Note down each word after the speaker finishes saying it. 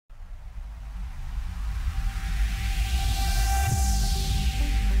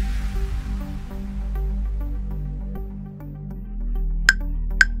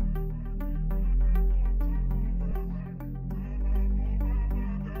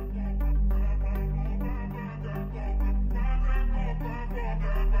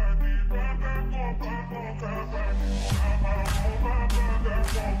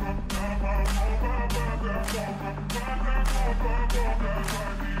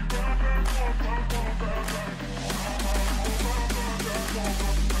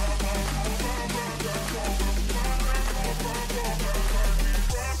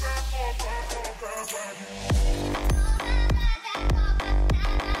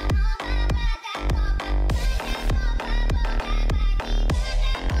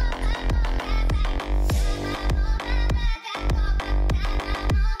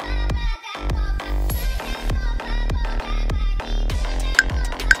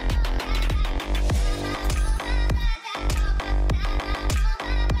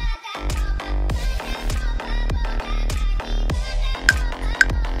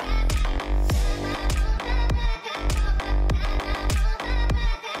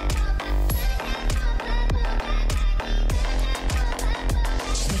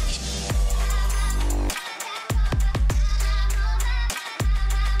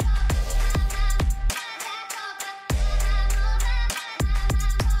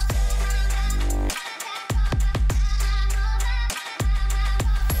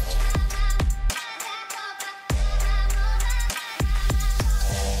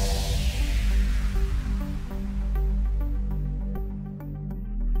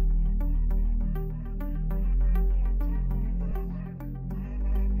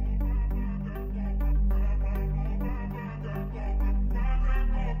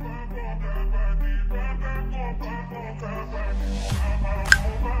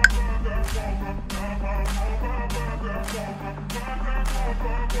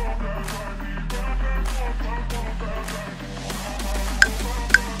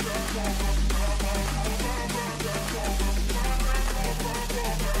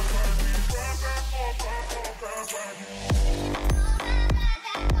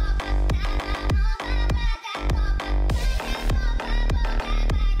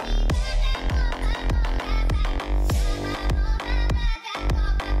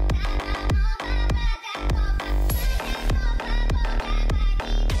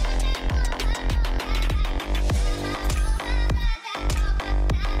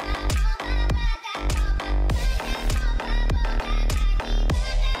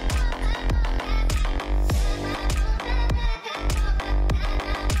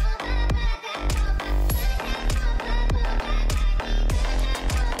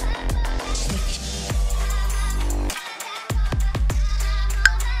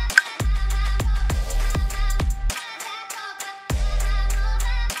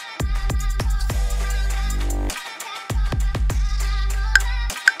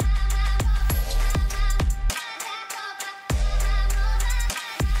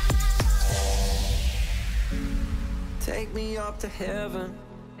Take me up to heaven.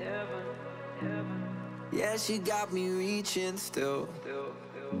 Yeah, she got me reaching still.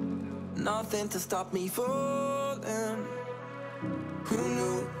 Nothing to stop me falling. Who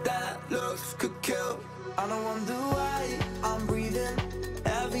knew that looks could kill? I don't wonder why I'm breathing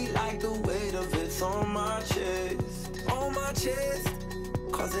heavy like the weight of it's on my chest. On my chest.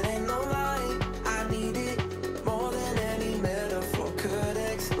 Cause it ain't no lie, I need it more than any metaphor could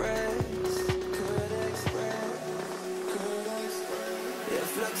express.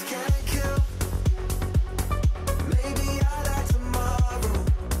 If looks can't kill, maybe I'll die tomorrow,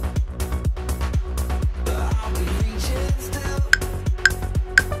 but I'll be reaching still.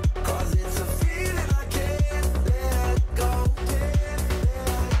 Cause it's a feeling I can't let go.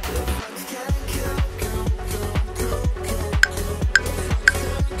 If looks can't kill,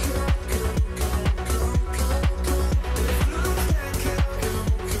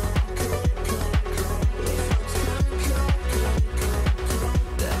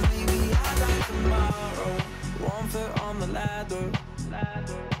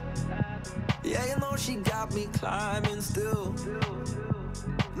 yeah, you know she got me climbing still.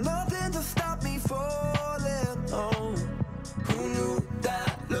 Nothing to stop me falling. Oh, who knew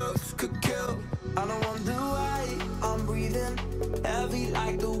that looks could kill? I don't wonder why I'm breathing heavy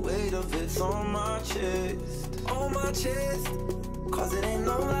like the weight of it's on my chest. On my chest. Cause it ain't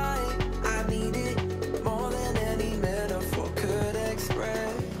no lie, I need it more than any metaphor could express.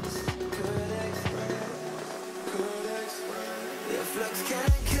 If looks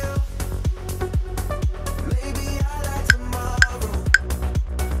can't kill, maybe I'll die tomorrow,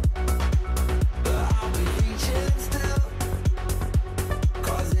 but I'll be reaching still.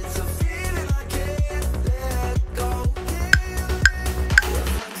 Cause it's a feeling I can't let go. If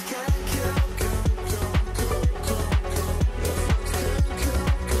looks can't kill, if looks can't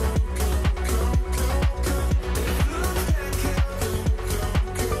kill,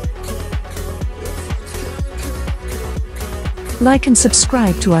 Like and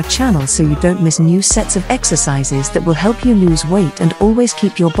subscribe to our channel so you don't miss new sets of exercises that will help you lose weight and always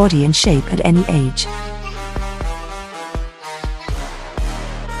keep your body in shape at any age.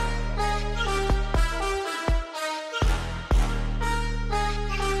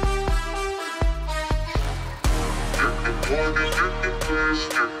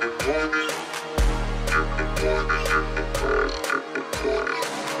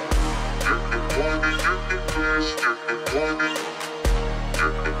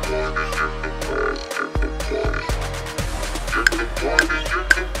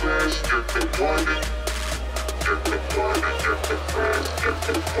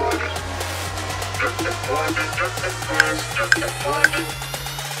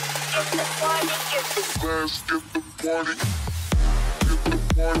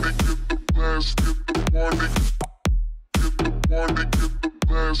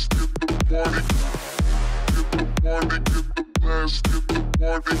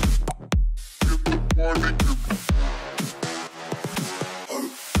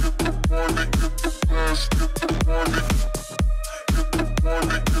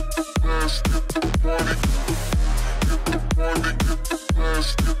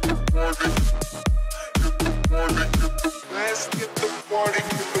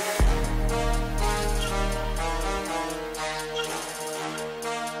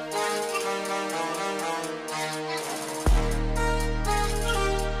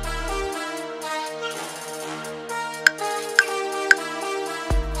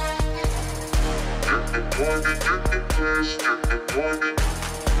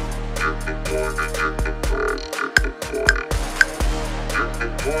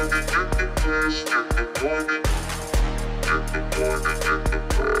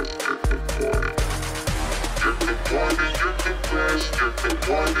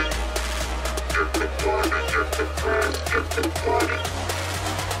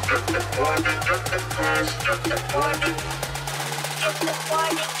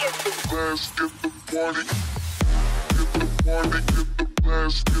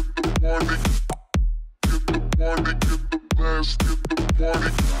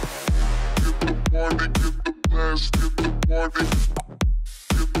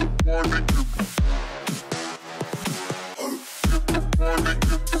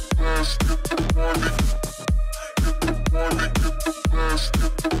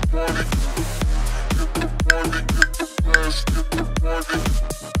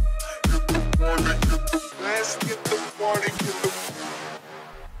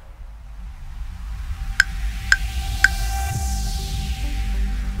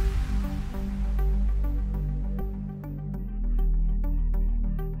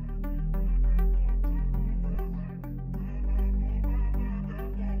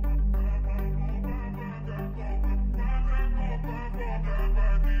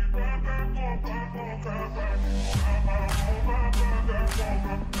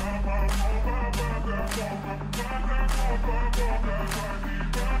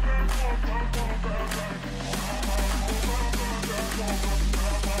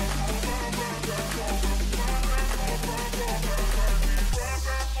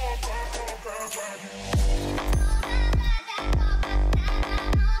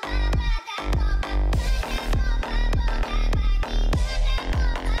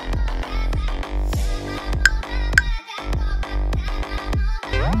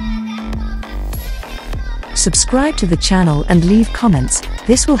 Subscribe to the channel and leave comments.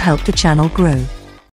 This will help the channel grow.